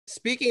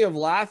Speaking of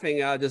laughing,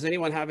 does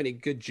anyone have any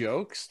good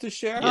jokes to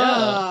share?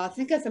 Yeah. I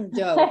think of some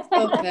jokes.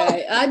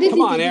 Okay.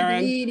 Come on,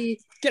 Aaron.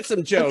 Get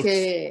some jokes.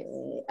 Okay.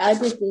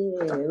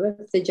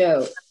 What's the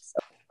joke?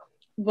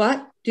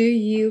 What do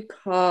you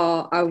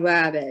call a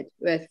rabbit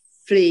with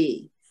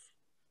fleas?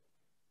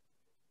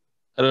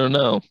 I don't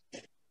know.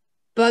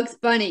 Bugs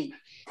Bunny.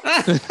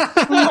 That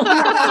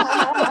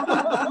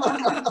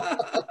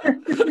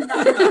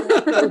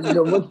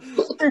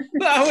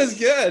was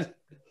good.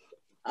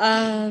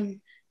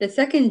 The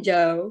second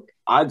joke.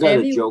 I got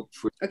a joke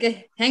for you.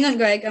 Okay, hang on,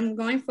 Greg. I'm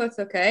going first,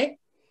 okay?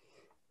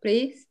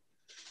 Please.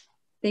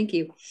 Thank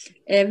you.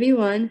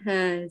 Everyone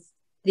has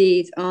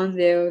these on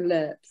their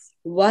lips.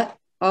 What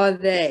are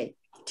they?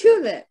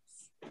 Tulips.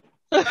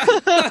 Tulips.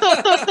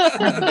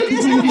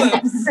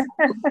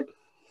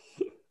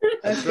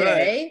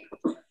 Okay.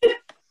 Right.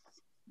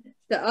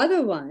 The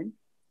other one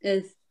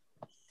is,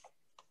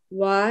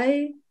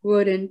 why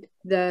wouldn't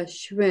the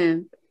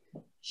shrimp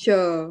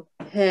show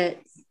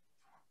hits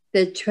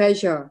the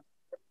treasure?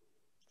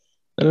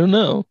 I don't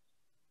know.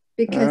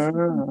 Because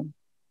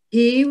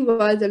he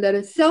was a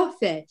little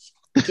selfish.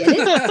 Get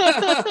it?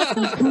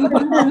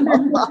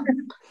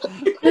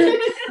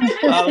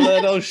 A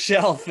little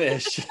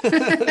shellfish.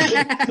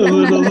 A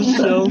little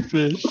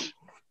shellfish.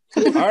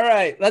 All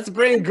right, let's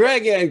bring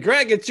Greg in.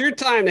 Greg, it's your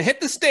time to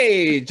hit the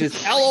stage.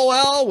 It's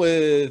LOL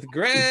with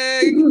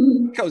Greg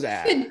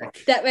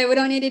Kozak. That way we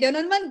don't need to do it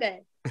on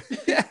Monday.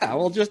 Yeah,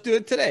 we'll just do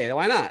it today.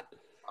 Why not?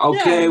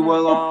 Okay,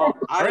 well, all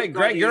right,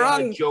 Greg, you're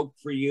on. A joke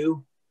for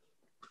you.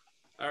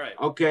 All right.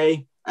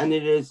 Okay, and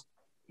it is,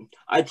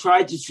 I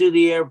tried to sue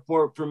the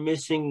airport for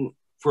misplacing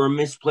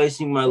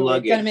my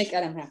luggage. Gotta make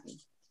Adam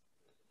happy.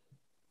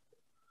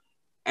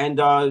 And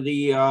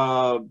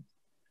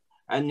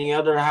the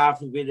other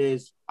half of it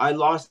is, I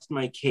lost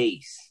my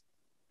case.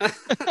 Get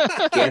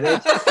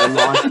it? I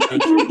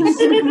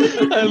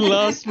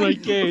lost my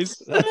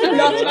case. I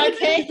lost my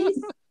case.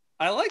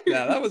 I like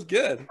that. That was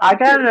good. I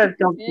got a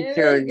joke to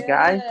share, you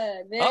guys.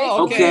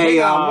 Okay.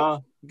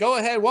 Go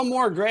ahead. One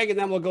more, Greg, and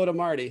then we'll go to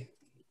Marty.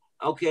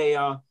 Okay.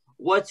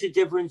 What's the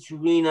difference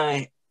between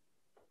a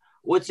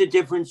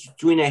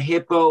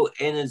hippo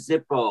and a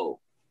Zippo?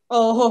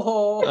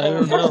 Oh, I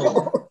don't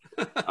know.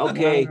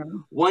 Okay,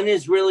 one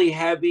is really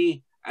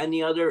heavy and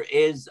the other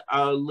is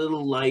a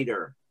little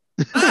lighter.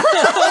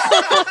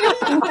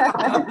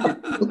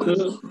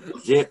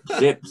 Zip,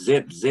 zip,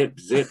 zip, zip, zip,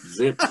 zip,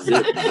 zip,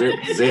 zip,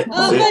 zip.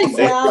 Oh my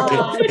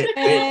God.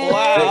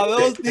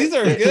 Wow, these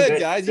are good,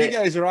 guys. You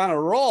guys are on a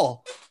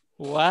roll.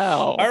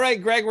 Wow. All right,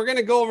 Greg, we're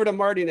gonna go over to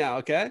Marty now,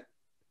 okay?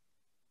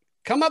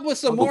 Come up with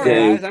some more,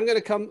 guys. I'm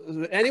gonna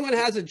come. Anyone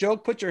has a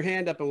joke, put your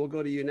hand up and we'll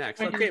go to you next.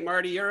 Okay,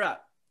 Marty, you're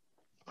up.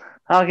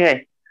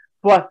 Okay.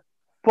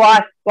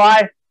 Why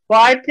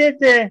did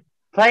the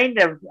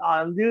plaintiff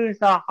lose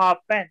a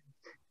husband?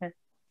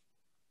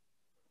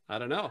 I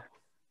don't know.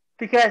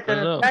 Because the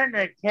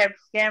defendant kept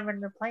scamming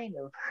the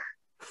plaintiff.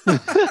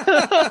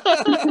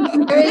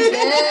 Very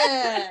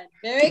good.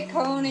 Very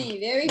corny.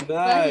 Very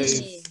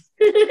funny.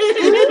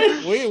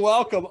 We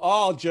welcome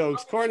all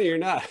jokes, corny or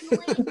not.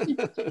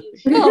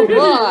 Oh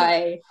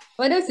boy.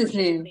 What is his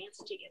name?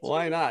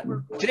 Why not?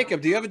 Jacob,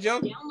 do you have a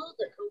joke?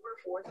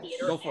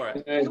 Go for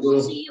it.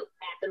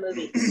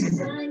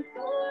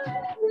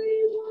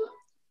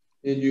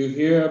 Did you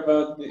hear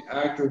about the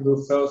actor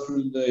who fell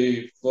through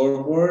the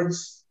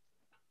floorboards?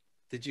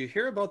 Did you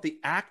hear about the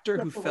actor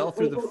who fell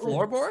through the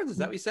floorboards? Is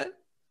that what you said?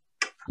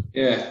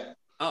 Yeah.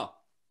 Oh.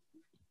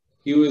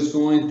 He was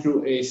going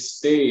through a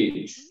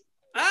stage.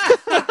 Oh,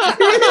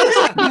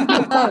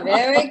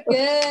 very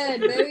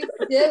good. Very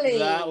silly.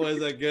 That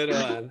was a good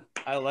one.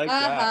 I like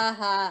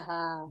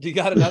that. You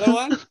got another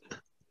one?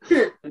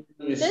 There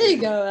you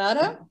go,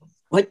 Adam.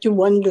 What do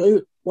one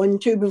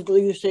tube of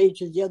glue say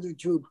to the other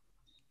tube?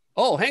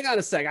 Oh, hang on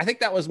a sec. I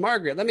think that was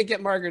Margaret. Let me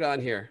get Margaret on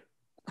here.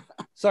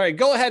 Sorry,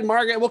 go ahead,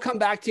 Margaret. We'll come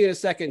back to you in a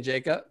second,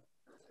 Jacob.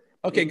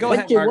 Okay, go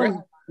ahead, Margaret.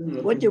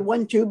 What did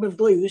one tube of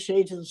glue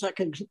say to the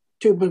second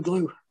tube of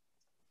glue?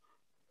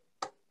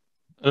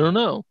 I don't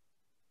know.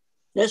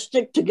 Let's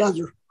stick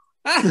together.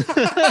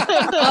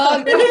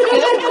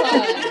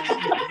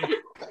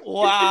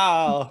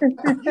 Wow.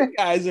 You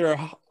guys are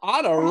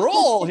on a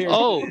roll here.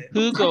 Oh,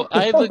 Hugo,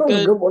 I have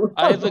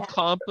a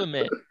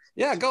compliment.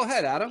 Yeah, go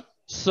ahead, Adam.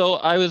 So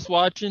I was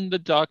watching the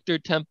Dr.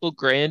 Temple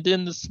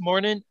Grandin this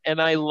morning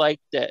and I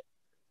liked it.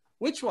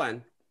 Which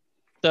one?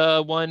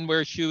 The one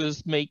where she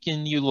was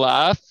making you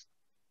laugh.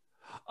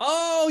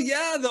 Oh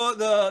yeah,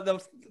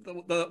 the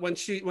when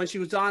she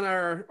was on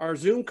our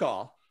Zoom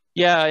call.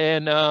 Yeah,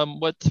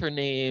 and what's her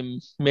name?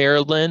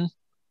 Marilyn.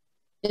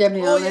 Yeah,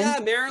 Marilyn. Oh yeah,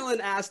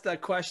 Marilyn asked that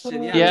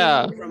question.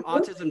 Yeah. From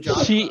Autism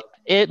Job Club.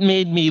 It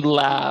made me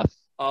laugh.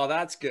 Oh,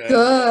 that's good.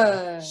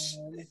 Good.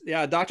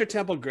 Yeah, Dr.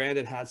 Temple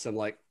Grandin had some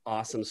like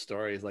awesome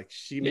stories. Like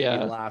she made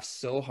me laugh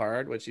so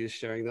hard when she was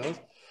sharing those.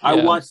 I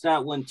watched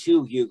that one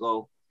too,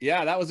 Hugo.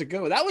 Yeah, that was a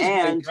good one. That was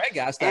when Greg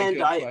asked that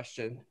good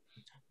question.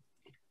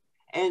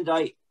 And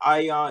I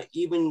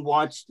even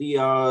watched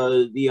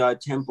the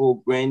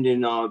Temple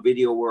Grandin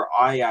video where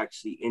I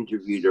actually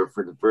interviewed her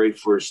for the very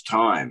first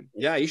time.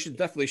 Yeah, you should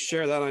definitely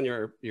share that on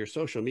your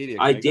social media.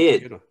 I Greg.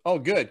 did. Oh,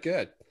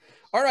 good.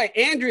 All right,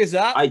 Andrea's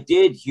up. I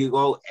did,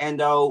 Hugo.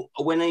 And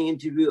when I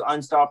interview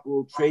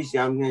Unstoppable Tracy,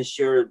 I'm going to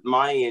share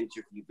my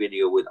interview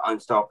video with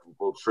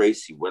Unstoppable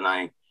Tracy when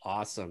I.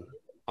 Awesome.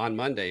 On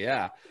Monday,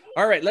 yeah.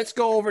 All right, let's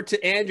go over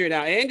to Andrea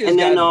now. Andrea, and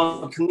then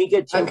can we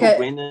get Temple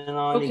Brandon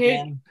on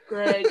again?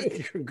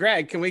 Greg.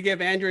 Greg, can we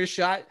give Andrea a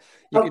shot?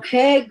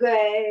 Okay,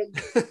 Greg.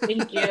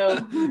 Thank you.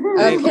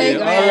 Okay, Greg.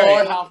 Oh,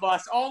 Lord help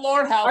us. Oh,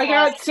 Lord help us. I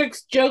got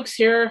 6 jokes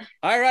here.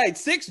 All right,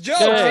 6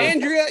 jokes.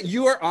 Andrea,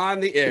 you are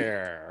on the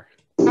air.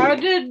 How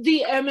did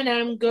the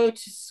M&M go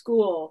to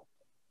school?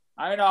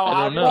 I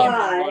don't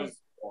know.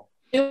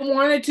 It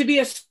wanted to be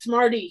a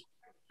Smartie.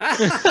 Good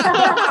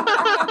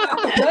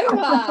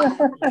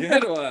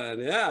one.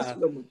 Yeah.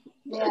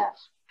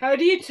 How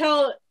do you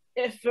tell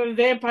if a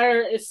vampire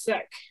is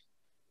sick?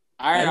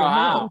 I don't know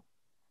how.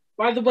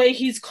 By the way,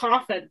 he's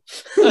coughing.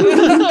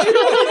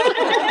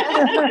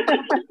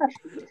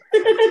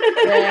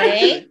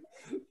 Right?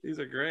 These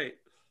are great.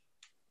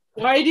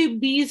 Why do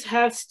bees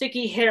have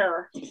sticky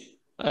hair?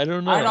 I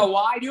don't know. I don't know.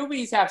 Why do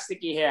bees have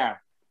sticky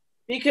hair?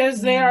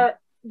 Because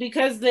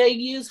they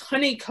use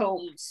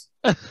honeycombs.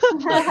 That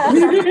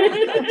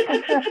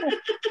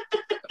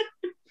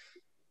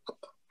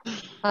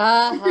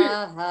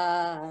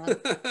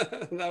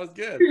was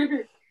good.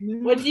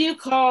 What do you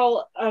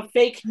call a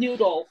fake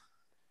noodle?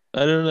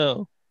 I don't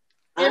know.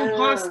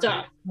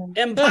 Impasta.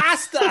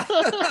 Impasta.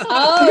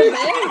 Oh,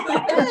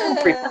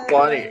 pretty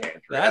funny.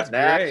 That's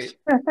great.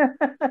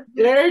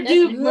 Where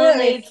do That's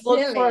mermaids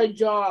really look for a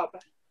job?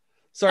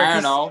 Sorry, I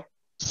don't know.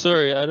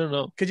 Sorry, I don't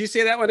know. Could you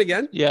say that one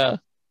again? Yeah.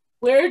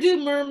 Where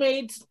do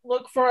mermaids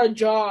look for a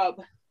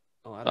job?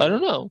 Oh, I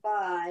don't know.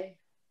 bye.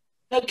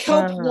 The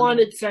kelp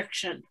wanted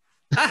section.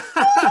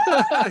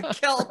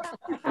 Kelp.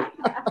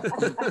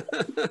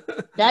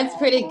 That's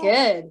pretty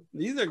good.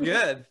 These are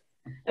good.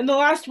 And the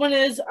last one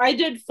is, I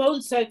did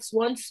phone sex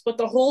once, but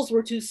the holes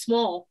were too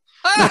small.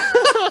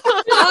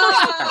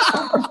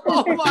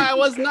 Oh my, I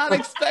was not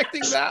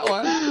expecting that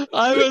one.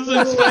 I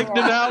wasn't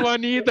expecting that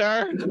one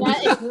either.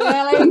 That is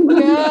really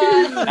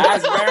good.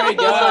 That's very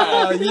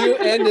good. You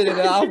ended it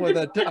off with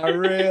a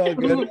real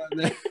good one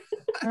there.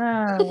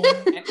 And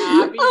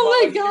Abby,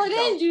 Oh my God,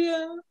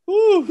 Andrea.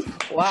 Whew.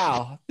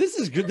 Wow. This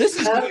is good. This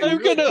is good. I'm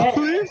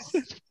gonna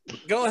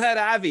Go ahead,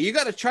 Avi. You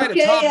got to try to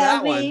top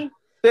that one.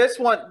 This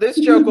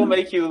joke will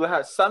make you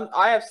laugh.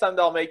 I have some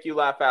that'll make you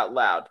laugh out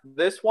loud.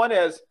 This one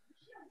is,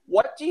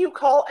 what do you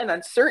call an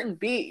uncertain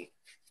bee?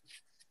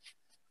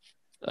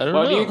 I don't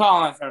What know. do you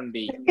call an uncertain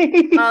bee?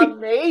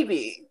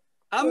 Maybe.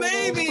 A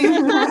maybe.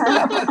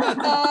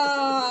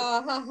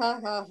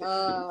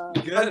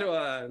 Good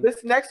one.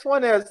 This next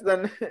one is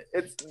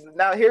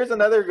now here's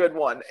another good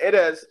one. It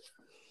is,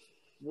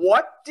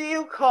 what do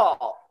you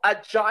call a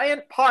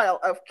giant pile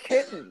of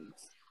kittens?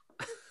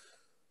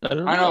 I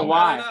don't I don't know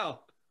why. I don't know.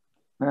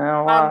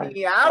 A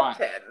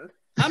meowton.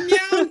 A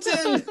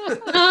mountain.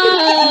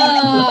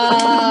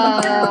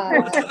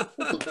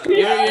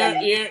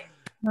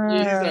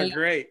 These are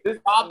great.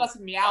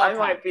 I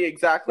might be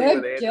exactly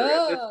Good with Andrew.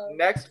 job. This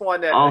next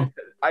one,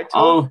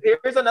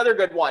 here's another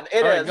good one.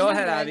 It is. Go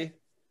ahead, Abby.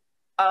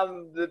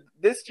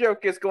 This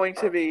joke is going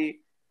to be,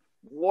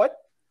 what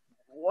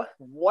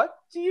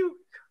do you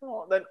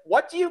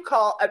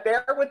call a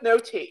bear with no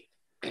teeth?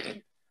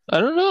 I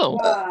don't know.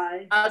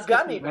 A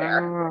gummy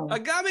bear. A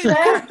gummy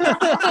bear.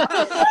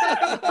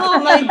 Oh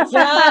my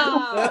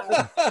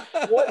God.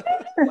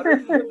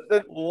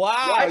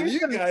 Wow, you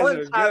guys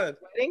are good.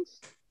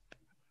 Weddings?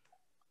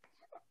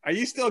 Are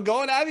you still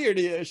going, Abby,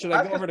 or should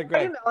I go over to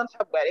Greg? Why do melons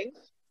have weddings?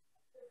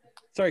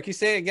 Sorry, can you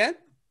say it again?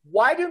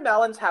 Why do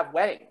melons have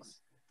weddings?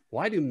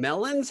 Why do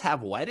melons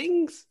have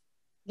weddings?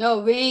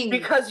 No, rings.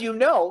 Because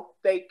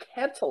they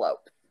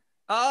cantaloupe.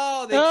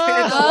 Oh, they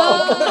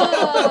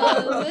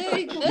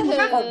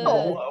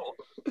cantaloupe.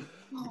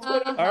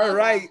 All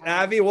right,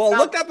 Abby. Well,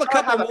 look up a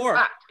couple more.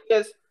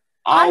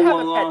 I have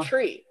a pet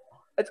tree.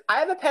 I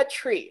have a pet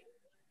tree.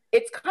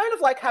 It's kind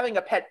of like having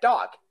a pet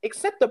dog,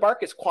 except the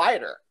bark is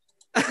quieter.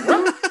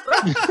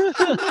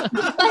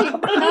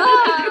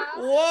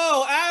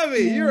 Whoa,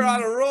 Abby, you're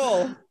on a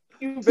roll.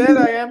 You bet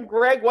I am.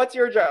 Greg, what's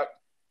your joke?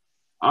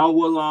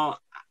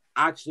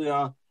 Actually,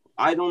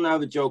 I don't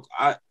have a joke.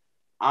 I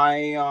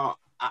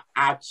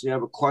actually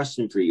have a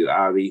question for you,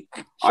 Abby.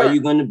 Sure. Are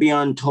you going to be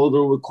on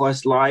Total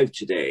Request Live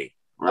today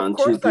around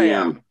 2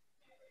 p.m.?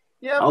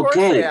 Yeah, of course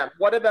I am.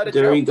 What about a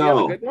joke? There you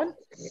go. Do you have a good one?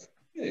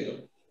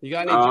 You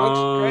got any jokes,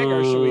 Greg,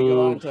 or should we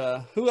go on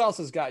to who else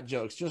has got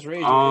jokes? Just raise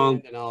your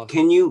hand and I'll.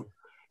 Can you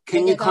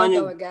kind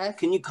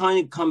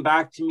of come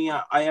back to me?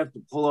 I have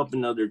to pull up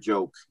another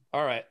joke.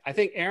 All right. I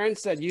think Aaron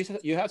said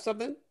you have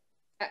something.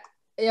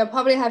 Yeah,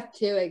 probably have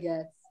 2, I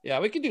guess. Yeah,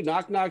 we could do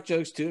knock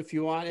jokes too if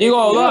you want. You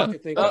go look.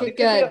 It could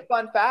be a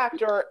fun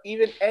fact, or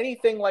even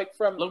anything like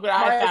from look what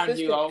I found.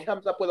 Assistant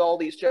comes up with all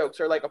these jokes,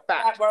 or like a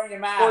fact. Wearing your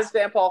mask. For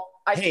example,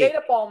 I stayed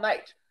up all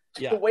night.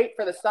 to Yeah. wait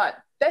for the sun.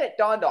 Then it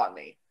dawned on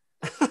me.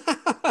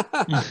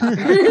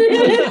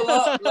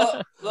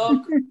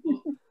 Look.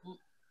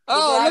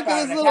 Oh, look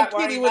at this little cat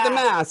kitty wearing with a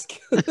mask.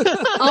 mask.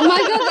 Oh my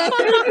god,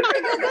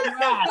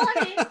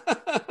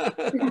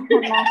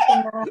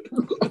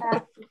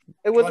 that's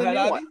It was Go a ahead, new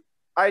Abby. one.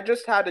 I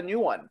just had a new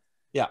one.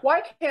 Yeah.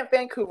 Why can't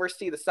Vancouver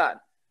see the sun?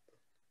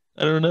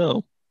 I don't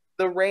know.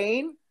 The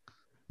rain,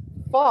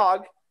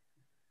 fog,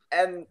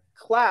 and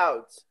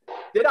clouds.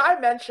 Did I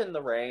mention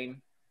the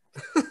rain?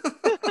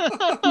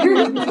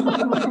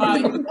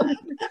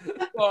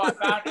 Well,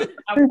 I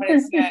found what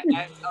it said.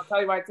 I'll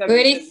tell you what it said.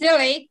 pretty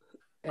silly.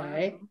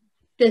 Okay.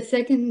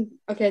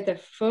 The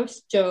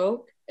first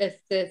joke is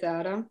this,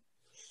 Adam.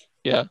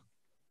 Yeah.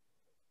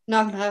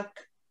 Knock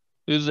knock.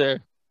 Who's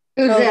there?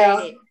 Who's Oh, there?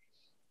 lady.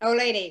 Oh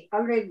lady.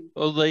 I'm ready.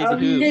 Old lady I'm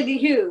who? ready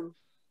who?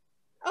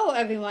 Oh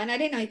everyone, I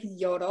didn't know you could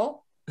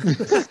yodel. Good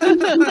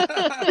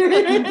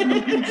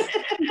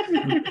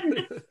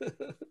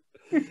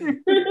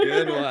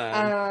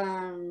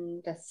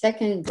one. The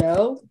second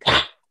joke.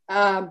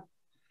 A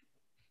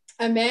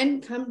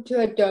man come to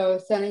a door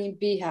selling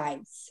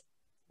beehives.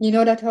 You know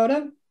what I told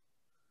him?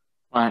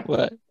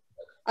 What?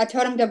 I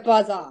told him to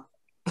buzz off.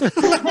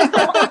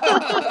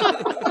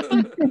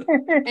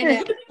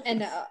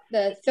 And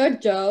the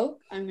third joke,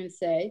 I'm going to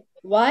say,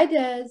 why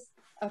does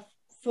a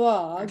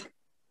frog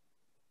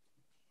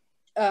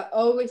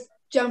always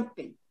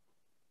jumping?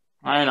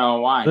 I know I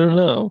why. don't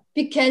know.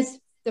 Because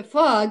the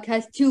frog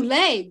has 2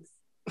 legs.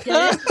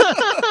 Get it?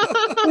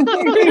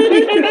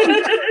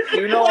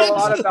 You know a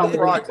lot about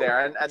frogs,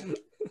 Aaron. And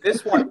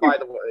this one, by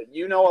the way,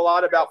 you know a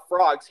lot about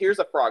frogs. Here's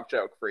a frog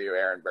joke for you,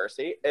 Aaron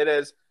Bursey. It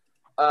is,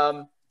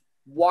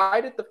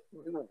 what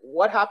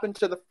happened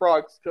to the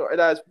frog's? It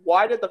is,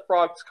 why did the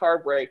frog's car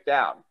break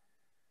down?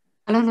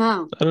 I don't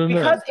know. I don't know.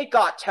 Because it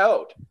got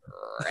towed.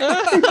 So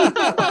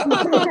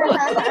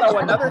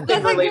another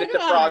thing related to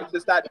frogs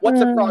is that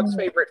what's a frog's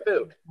favorite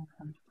food?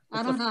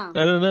 I don't know.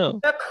 I don't know.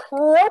 The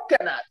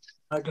coconut.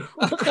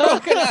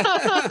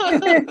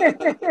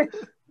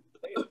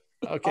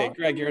 Okay,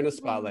 Greg, you're in the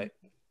spotlight.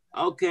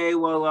 Okay,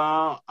 well,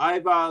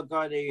 I've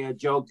got a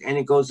joke, and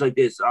it goes like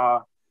this.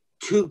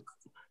 Two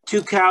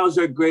cows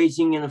are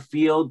grazing in a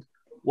field.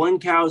 One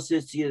cow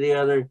says to the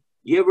other,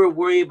 "You ever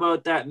worry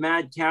about that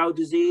mad cow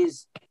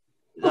disease?"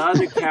 The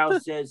other cow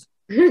says,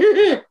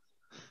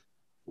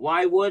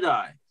 "Why would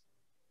I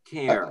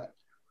care?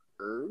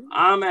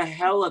 I'm a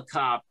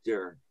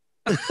helicopter."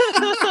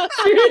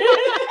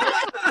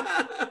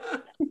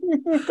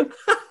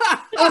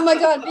 Oh my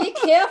god, be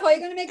careful. You're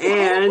going to make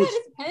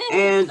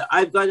And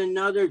I've got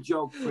another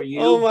joke for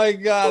you. Oh my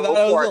god, that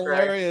Go was for it,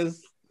 Greg.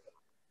 hilarious.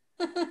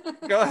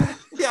 Go ahead.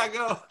 Yeah,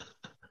 go.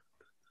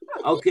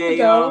 Okay,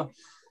 Go.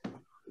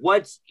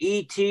 what's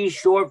ET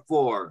short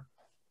for?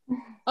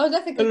 Oh,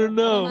 that's a good I don't one.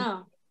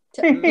 know.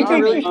 Not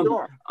really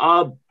sure.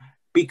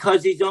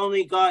 Because he's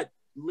only got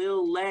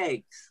little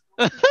legs.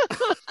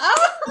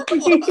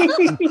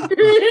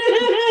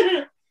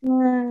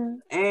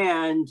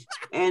 And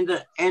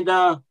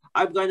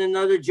I've got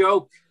another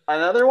joke.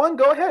 Another one?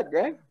 Go ahead,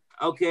 Greg.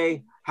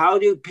 Okay, how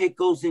do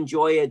pickles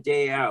enjoy a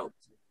day out?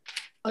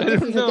 Oh,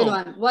 this is a good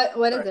one. What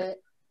is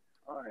it?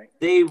 All right.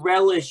 They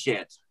relish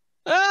it.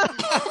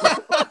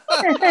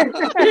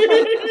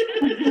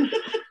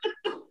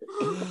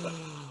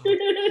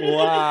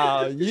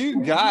 Wow,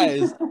 you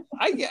guys,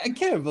 I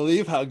can't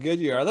believe how good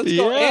you are. Let's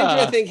go. Yeah.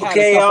 Andrew, I think, had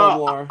Okay, a couple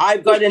more.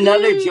 I've got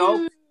another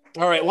joke.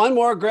 All right, one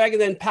more, Greg,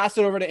 and then pass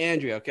it over to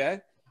Andrea,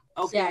 okay?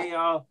 Okay,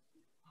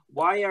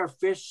 why are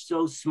fish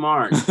so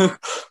smart? I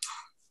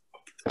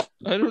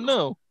don't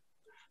know.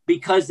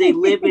 Because they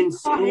live in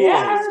schools.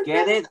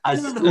 Get it? A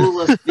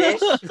school of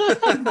fish.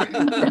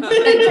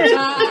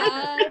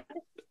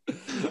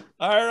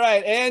 All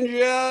right,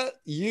 Andrea,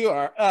 you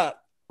are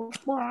up.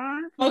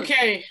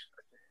 Okay.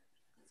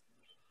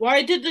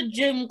 Why did the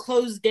gym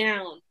close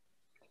down?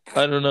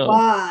 I don't know.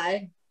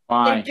 Why?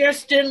 It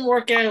just didn't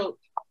work out.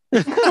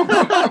 Why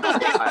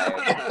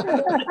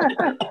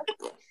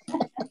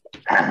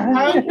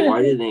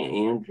did they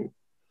Andrew?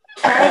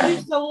 How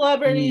do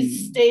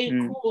celebrities stay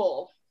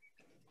cool?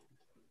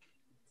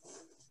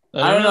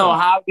 I don't know.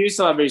 How do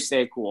celebrities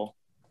stay cool?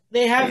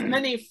 They have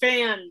many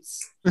fans.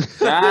 Very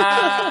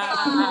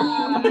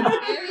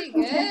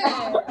good.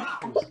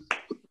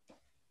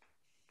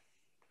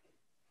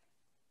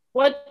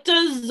 What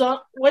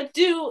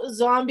do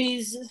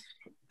zombie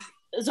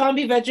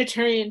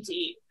vegetarians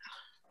eat?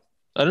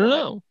 I don't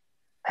know.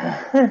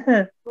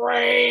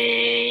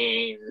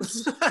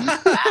 Brains.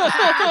 Nice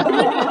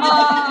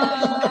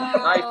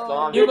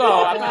song. You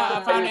go.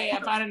 I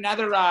found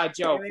another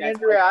joke.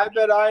 Andrea, I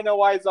bet I know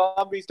why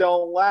zombies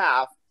don't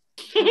laugh.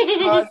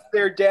 Because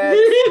they're dead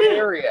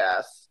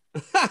serious.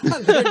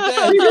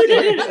 They're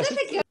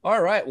dead. All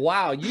right,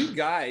 wow, you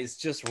guys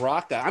just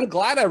rocked that. I'm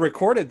glad I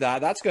recorded that.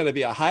 That's going to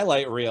be a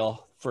highlight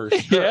reel for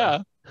sure.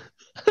 Yeah.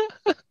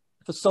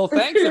 So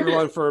thanks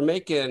everyone for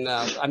making.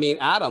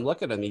 Adam,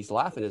 look at him. He's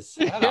laughing his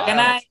head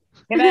off.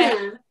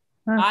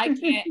 I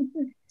can't.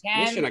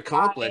 Mission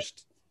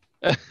accomplished.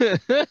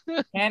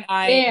 Can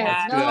I There,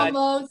 have no a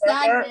more cheeseburger?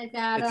 sadness,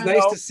 Adam. It's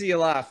nice to see you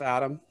laugh,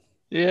 Adam.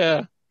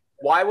 Yeah.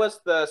 Why was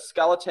the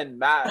skeleton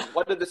mad?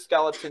 What did the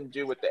skeleton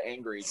do with the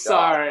angry dog?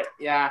 Sorry,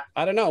 yeah.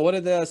 I don't know. What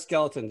did the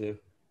skeleton do?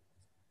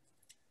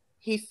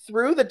 He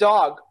threw the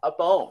dog a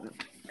bone.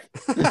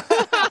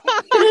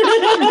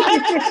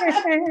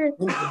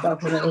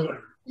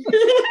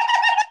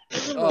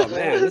 Oh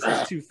man, this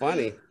is too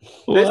funny.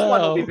 This one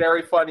will Wow. be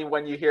very funny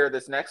when you hear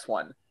this next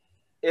one.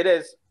 It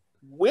is,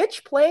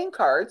 which playing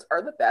cards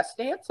are the best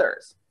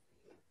answers?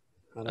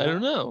 I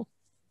don't know.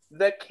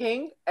 The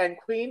king and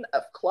queen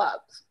of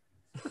clubs.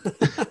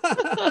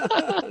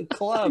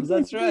 Clubs,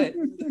 that's right.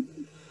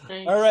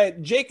 All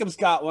right, Jacob's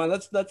got one.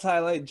 Let's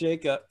highlight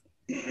Jacob.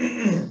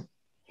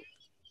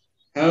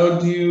 How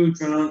do you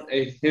drown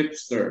a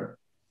hipster?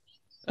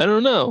 I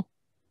don't know.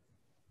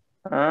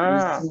 You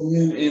throw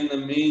him in the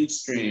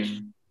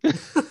mainstream.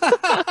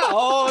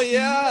 Oh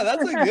yeah,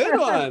 that's a good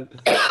one.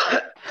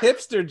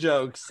 Hipster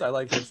jokes. I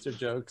like hipster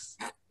jokes.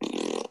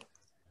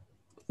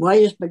 Why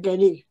is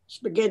spaghetti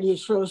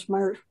so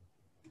smart?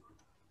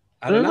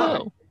 I don't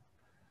know.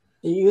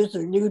 They use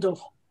their noodle.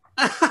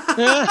 Wow,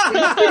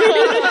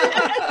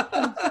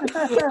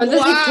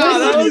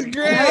 that was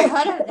great.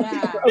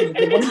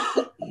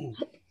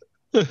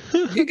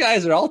 You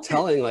guys are all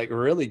telling like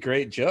really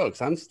great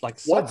jokes. I'm like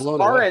so What's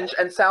blown orange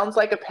away. and sounds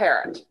like a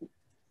parrot?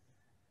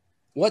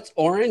 What's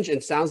orange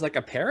and sounds like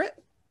a parrot?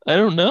 I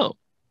don't know.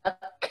 A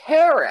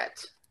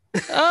carrot.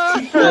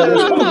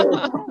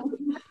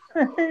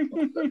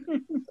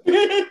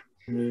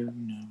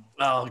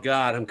 Oh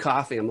God, I'm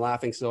coughing. I'm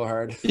laughing so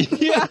hard.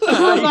 Yeah,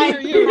 Oh my I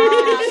hear you.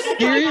 God.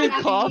 Hear you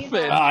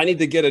coughing. Oh, I need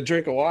to get a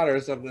drink of water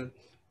or something.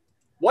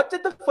 What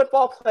did the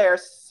football player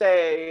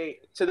say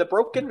to the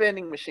broken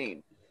vending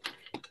machine?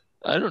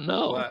 I don't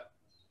know. What?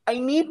 I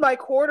need my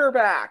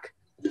quarterback.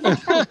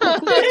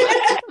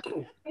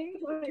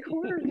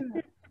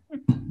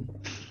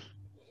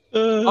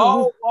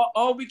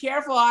 Oh, be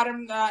careful,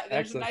 Adam. There's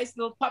Excellent. a nice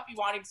little puppy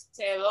wanting to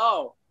say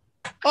hello.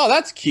 Oh,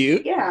 that's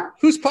cute. Yeah.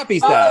 Whose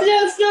puppy's Oh, that?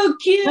 that's so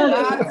cute.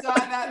 That's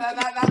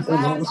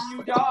Adam's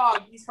new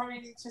dog. He's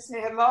coming to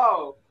say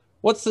hello.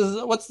 What's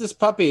this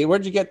puppy?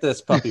 Where'd you get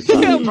this puppy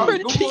from? Yeah, From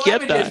where'd Google you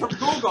get Images, that? from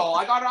Google.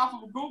 I got it off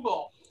of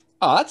Google.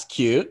 Oh, that's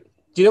cute.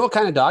 Do you know what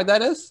kind of dog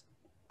that is?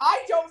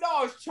 I don't know.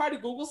 I was trying to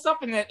Google stuff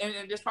and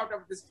just popped up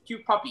with this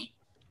cute puppy.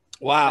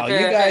 Wow,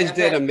 Okay, you guys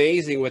okay. did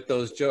amazing with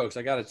those jokes.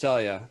 I got to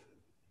tell you,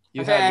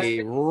 you had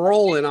me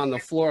rolling on the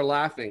floor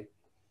laughing.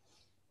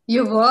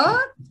 You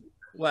what?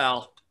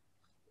 Well,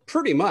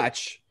 pretty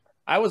much.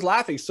 I was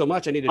laughing so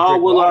much I needed to Oh,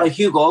 drink well, water.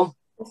 Hugo.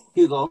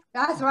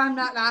 That's why I'm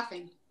not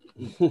laughing.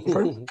 All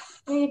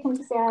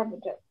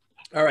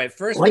right,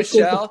 first What did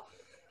Michelle.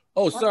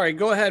 Oh, sorry.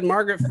 Go ahead,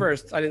 Margaret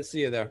first. I didn't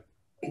see you there.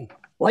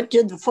 What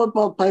did the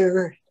football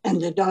player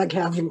and the dog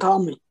have in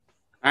common?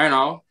 I don't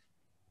know.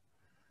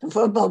 The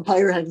football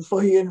player had a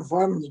full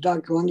uniform and the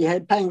dog only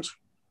had pants.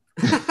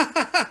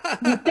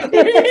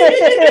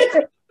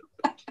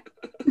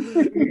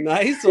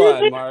 Nice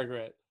one,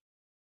 Margaret.